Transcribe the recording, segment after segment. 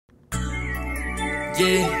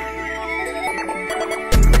Yeah.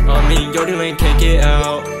 I mean, yodie lane can't get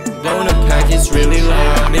out. Blowing a pack is really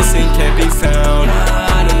loud. Missing can't be found.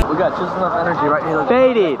 We got just enough energy right here.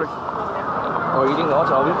 Faded. Oh, eating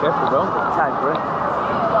also. I'll be careful, bro. Time, bro.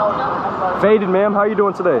 Faded, ma'am. How you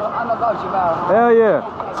doing today? Hell yeah.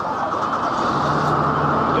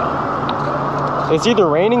 It's either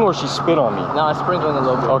raining or she spit on me. No, it's sprinkling a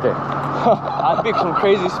little bit. Okay. I'd be some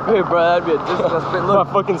crazy spit, bro. That'd be a disgusting spit. Look,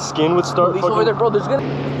 my fucking skin would start fucking... fucking... over there, bro. There's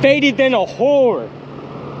gonna... Faded than a whore.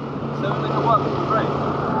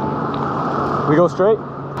 We go straight?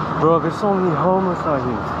 Bro, there's so many homeless out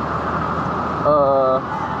here.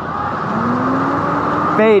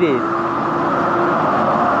 Faded.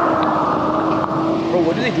 Bro,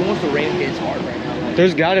 what do they do once the rain hits hard right now? Like...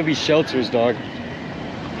 There's gotta be shelters, dog.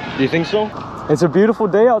 Do you think so? It's a beautiful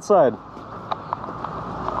day outside.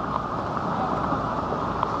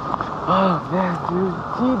 Oh man, dude.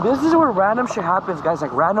 See, this is where random shit happens, guys.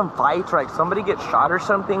 Like random fights, or like somebody gets shot or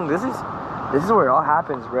something. This is where it all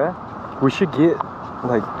happens, bruh. We should get,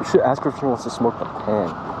 like, we should ask her if she wants to smoke the pan.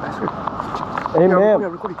 Ask her. Hey, ma'am.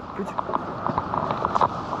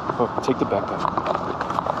 Oh, take the backpack.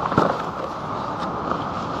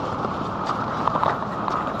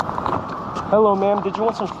 Hello, ma'am. Did you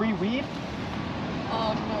want some free weed?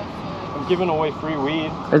 No. I'm giving away free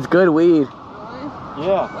weed. It's good weed. Really?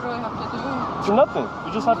 Yeah. What do I have to do? For nothing.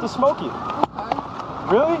 You just have to smoke it.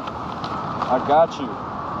 Okay. Really? I got you.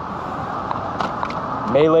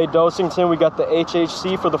 Melee Dosington, we got the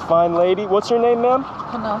HHC for the fine lady. What's her name, ma'am?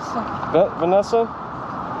 Vanessa. Vanessa?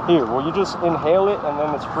 Here, well, you just inhale it and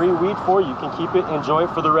then it's free weed for you. You can keep it, enjoy it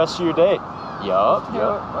for the rest of your day. Yup.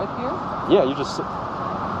 Here, right here? Yeah, you just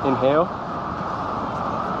inhale.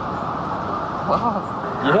 Wow.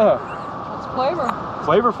 Yeah. What's flavor?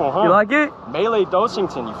 Flavorful, huh? You like it? Melee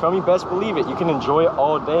Dosington, you feel me? Best believe it. You can enjoy it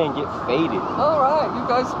all day and get faded. All right. You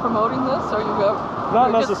guys promoting this, or you got? Not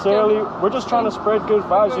necessarily. We're just trying to spread good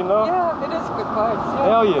vibes, you know? Yeah, it is good vibes. Yeah,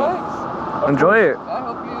 Hell yeah. Thanks. Enjoy it. I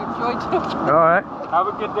hope you enjoy too. All right. Have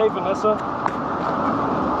a good day, Vanessa.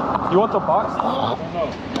 You want the box? I don't know.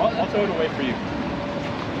 I'll throw it away for you.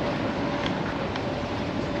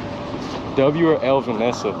 W or L,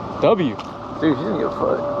 Vanessa? W. Dude, she's gonna get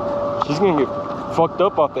fucked. She's gonna get fucked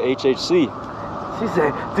up off the HHC. She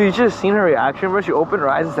said, dude, you should have seen her reaction, bro. She opened her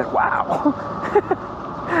eyes and said, wow.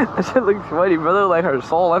 That shit looks funny, brother. Like her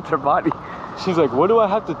soul left her body. She's like, what do I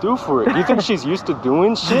have to do for it? Do you think she's used to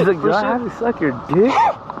doing shit? She's like, for do I shit? have to suck your dick?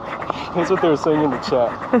 That's what they were saying in the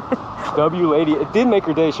chat. W lady, it did make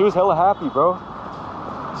her day. She was hella happy, bro.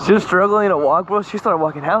 She was struggling to walk, bro. She started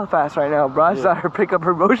walking hella fast right now, bro. I saw her pick up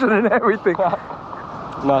her motion and everything.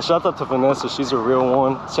 Nah, shout out to Vanessa. She's a real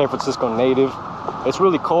one. San Francisco native. It's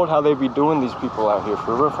really cold how they be doing these people out here,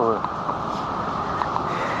 for real, for real.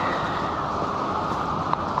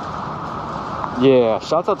 Yeah,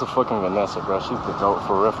 shout out to fucking Vanessa, bro. She's the dope,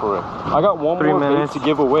 for real, for real. I got one more vape to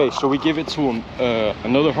give away. Shall we give it to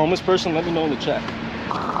another homeless person? Let me know in the chat.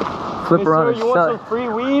 Flip her on her you want some free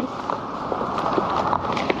weed?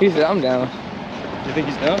 He said, I'm down. You think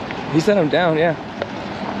he's down? He said, I'm down, yeah.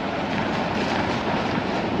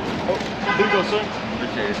 Oh, here you go, sir.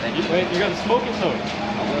 Appreciate it, thank you. Wait, you got to smoke it, though.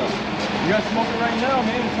 You got to smoke it right now,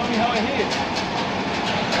 man. Tell me how it hit.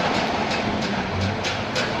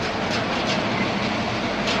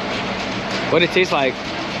 What it tastes like?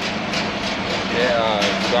 Yeah,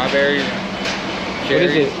 strawberries, cherry.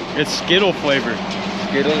 What is it? It's Skittle flavor.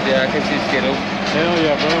 Skittles, yeah, I can see Skittles. Hell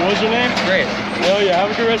yeah, brother. What's your name? Great. Hell yeah.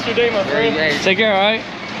 Have a good rest of your day, my friend. Take care, alright?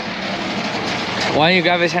 Why don't you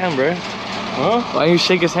grab his hand, bro? Huh? Why don't you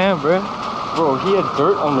shake his hand, bro? Bro, he had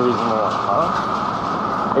dirt under his mouth,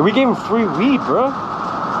 huh? And we gave him free weed, bro.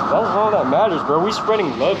 That's all that matters, bro. We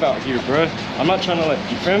spreading love out here, bro. I'm not trying to, like,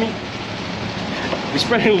 you feel me? We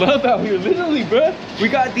spreading love out here, literally, bro. We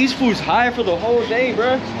got these foods high for the whole day,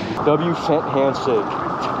 bro. W Fent handshake.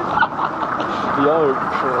 Y'all are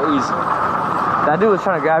crazy. That dude was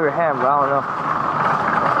trying to grab your hand, bro. I don't know.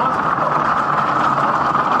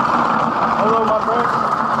 Hello, my friend.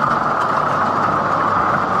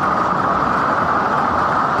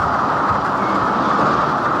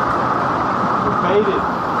 We're faded.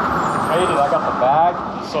 Faded. I got the bag.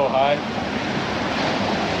 It's so high.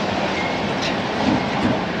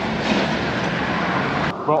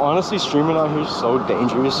 Bro, honestly, streaming out here is so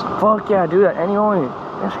dangerous. Fuck yeah, dude. At any moment.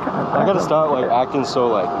 That's kind of bad. I gotta start like acting so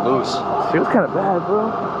like loose. She was kind of bad, bro.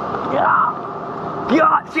 Yeah.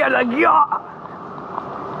 Yeah. She had like yeah.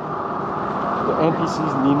 The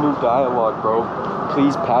NPCs need new dialogue, bro.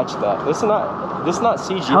 Please patch that. This is not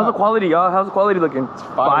CGI. How's the quality, y'all? How's the quality looking? It's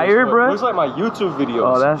fire, bro. Looks like my YouTube videos.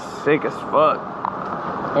 Oh, that's sick as fuck.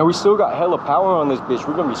 And we still got hella power on this bitch.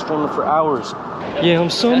 We're gonna be streaming for hours. Yeah, I'm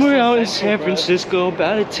somewhere out in San Francisco,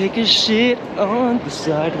 about to take a shit on the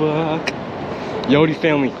sidewalk. Yodie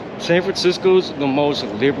family, San Francisco's the most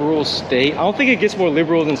liberal state. I don't think it gets more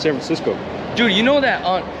liberal than San Francisco. Dude, you know that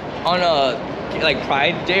on like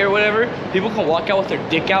Pride Day or whatever, people can walk out with their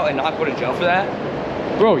dick out and not go to jail for that?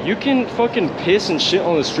 Bro, you can fucking piss and shit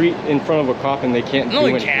on the street in front of a cop and they can't do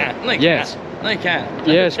anything. No, you yes. can't. No, you can't. That's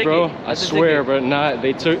yes, a bro. ticket. I swear, but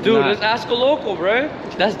they took. Dude, let's ask a local, bro.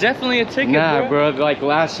 That's definitely a ticket, nah, bro. Like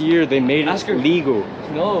last year, they made it legal.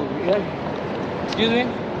 No, excuse me.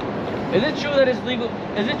 Is it true that it's legal?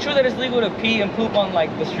 Is it true that it's legal to pee and poop on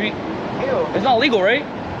like the street? Ew. It's not legal, right?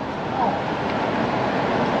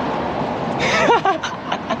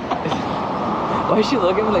 Why is she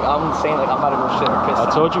looking at me like I'm insane? Like I'm about to go shit or piss?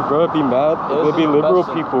 I told you, bro. Be mad. It'll be liberal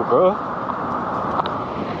people, bro.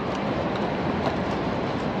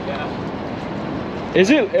 Is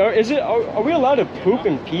it? Are we allowed to poop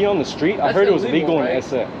and pee on the street? I heard it was legal in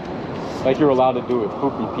SF. Like you're allowed to do it,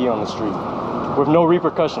 poop and pee on the street, with no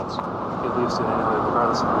repercussions. It leaves it anyway,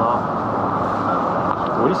 regardless of the law.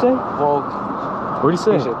 What do you say? Well, what do you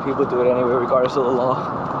say? People do it anyway, regardless of the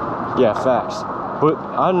law. Yeah, facts. But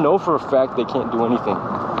I know for a fact they can't do anything.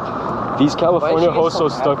 These California hoes so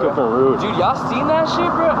stuck up and rude. Dude, y'all seen that shit,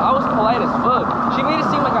 bro? I was polite as fuck. She made it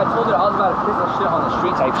seem like I told her I was about to piss and shit on the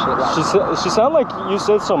street type shit. Like, she sounded like you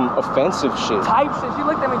said some offensive shit. Type shit. She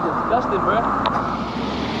looked at me disgusted, bro.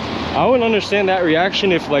 I wouldn't understand that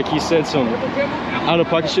reaction if like he said some out of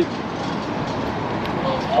pocket shit.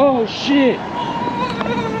 Oh shit!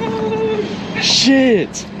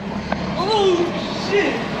 Shit! Oh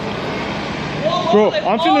shit! Bro,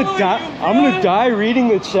 I'm gonna die. I'm gonna die reading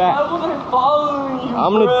the chat. Why was I following you?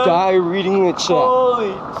 I'm gonna die reading the chat.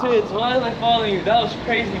 Holy shit! Why was I following you? That was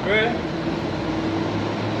crazy, bro.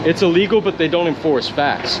 It's illegal, but they don't enforce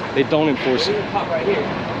facts. They don't enforce it. There's a cop right here,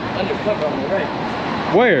 undercover on the right.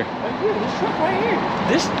 Where? Right here, this truck right here.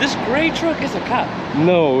 This gray truck is a cop.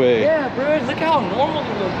 No way. Yeah, bro. Look how normal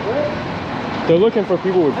he looks, bro. They're looking for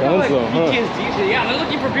people with guns, though, huh? PTSD shit. Yeah, they're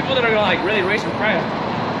looking for people that are gonna like really raise some crime.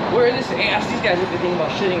 Where is this? Hey, ask these guys if they think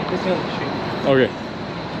about shitting and pissing on the street. Okay.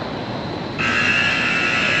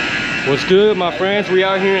 What's good, my friends? We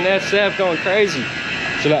out here in SF going crazy.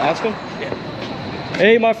 Should I ask them? Yeah.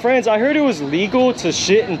 Hey, my friends, I heard it was legal to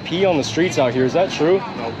shit and pee on the streets out here. Is that true?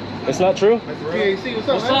 No. It's not true? PAC, what's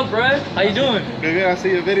What's up, bro? How you doing? Good, I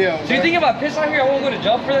see your video. Do you think if I piss out here, I won't go to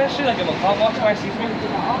jail for that shit? Like if a cop walks by and sees me? They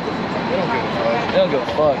don't give a fuck. They don't give a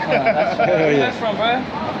fuck, huh? That's right. Where you guys from, bro?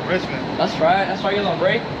 Richmond. That's right. That's right. You guys on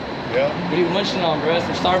break? Yeah. What are you munching on, bro?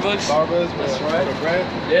 Some Starbucks? Starbucks, That's with right. the bread.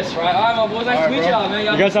 That's right. All right, my boys. Nice to meet y'all, man.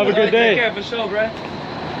 You guys have a good day. Take care for sure, bro.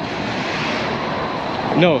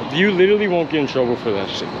 No, you literally won't get in trouble for that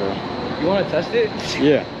shit, bro. You want to test it?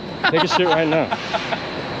 Yeah. Take a shit right now.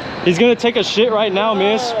 He's gonna take a shit right now,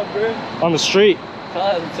 miss. Bro. On the street.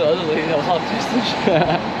 Tell that to other lady that was all pissed and shit.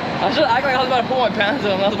 I should act like I was about to pull my pants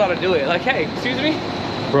on and I was about to do it. Like, hey, excuse me?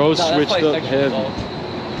 Bro, Nah, switched up heavy.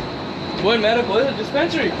 What medical? It's a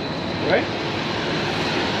dispensary, right?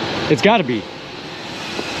 It's gotta be.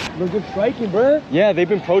 Look, good striking, bro. Yeah, they've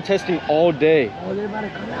been protesting all day. Oh, they're about to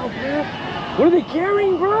come out, bro. What are they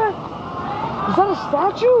carrying, bro? Is that a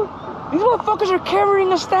statue? These motherfuckers are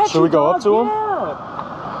carrying a statue. Should we go up to them? Yeah.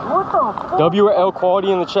 What the fuck? W or L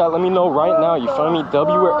quality in the chat. Let me know right now. You feel me?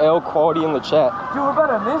 W or L quality in the chat. Dude, we're about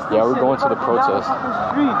to miss this. Yeah, we're shit. going to the about go down protest. fucking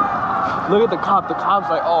street. Look at the cop. The cop's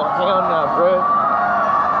like, oh, hell no, bro.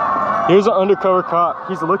 Here's an undercover cop.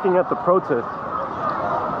 He's looking at the protest.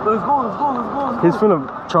 Let's go, let's go, let's go, let's go. He's finna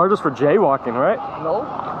charge us for jaywalking, right? No,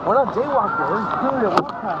 we're not jaywalking. We're just killing it with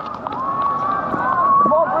the cop.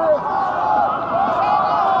 Come on, bro.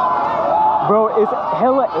 Bro, it's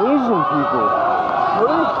hella Asian people. What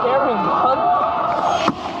are they carrying, bud?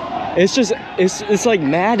 It's just, it's like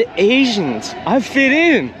mad Asians. I fit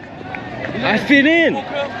in. I fit in.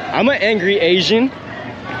 I'm an angry Asian.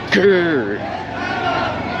 Grr.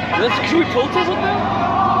 Should we protest with them?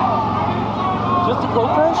 Just to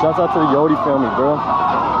protest? Shouts out to the Yodie family, bro.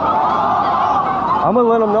 I'm gonna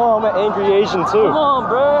let them know I'm an angry Asian too. Come on,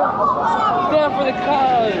 bro. Stand for the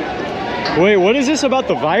cause. Wait, what is this about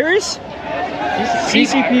the virus?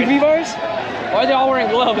 CCPV virus? Why are they all wearing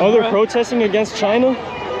gloves? Oh, they're bro? protesting against China?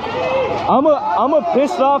 I'm a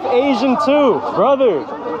pissed off Asian too, brother.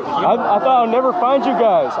 I thought I'd never find you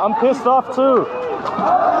guys. I'm pissed off too.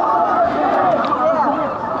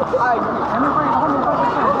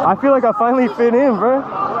 I feel like I finally fit in, bro.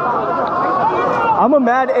 I'm a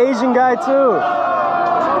mad Asian guy too.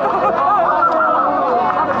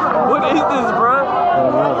 What is this, bro?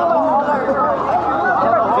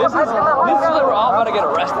 This is like we're all about to get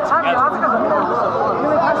arrested. watched it together.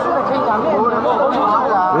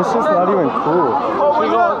 This is not even cool.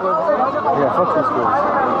 Yeah, fuck these schools.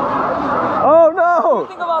 Oh no!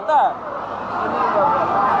 Think about that.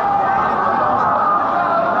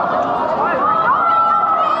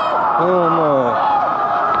 Oh no.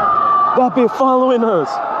 That bitch following us.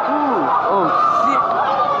 Oh shit.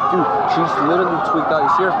 Dude, she's literally tweaked out. You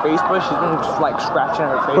see her face, bro? She's been just like scratching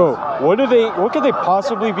her face. Bro, what could they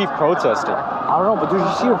possibly be protesting? I don't know, but dude,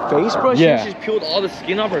 you see her face, bro? Yeah. She just peeled all the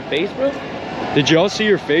skin off her face, bro. Did y'all see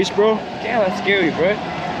your face, bro? Damn, that's scary, bro.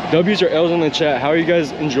 W's or L's in the chat. How are you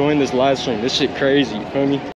guys enjoying this live stream? This shit crazy, you feel me?